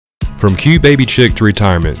From cute baby chick to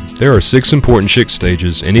retirement, there are 6 important chick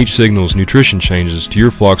stages, and each signals nutrition changes to your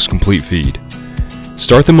flock's complete feed.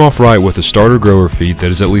 Start them off right with a starter grower feed that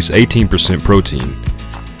is at least 18% protein.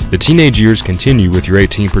 The teenage years continue with your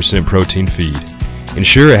 18% protein feed.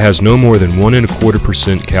 Ensure it has no more than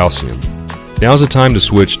 1.25% calcium. Now's the time to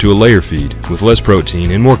switch to a layer feed with less protein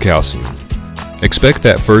and more calcium. Expect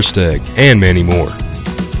that first egg and many more.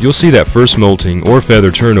 You'll see that first molting or feather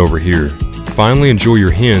turnover here. Finally enjoy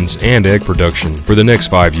your hens and egg production for the next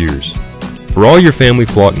 5 years. For all your family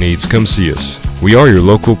flock needs, come see us. We are your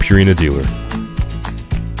local Purina dealer.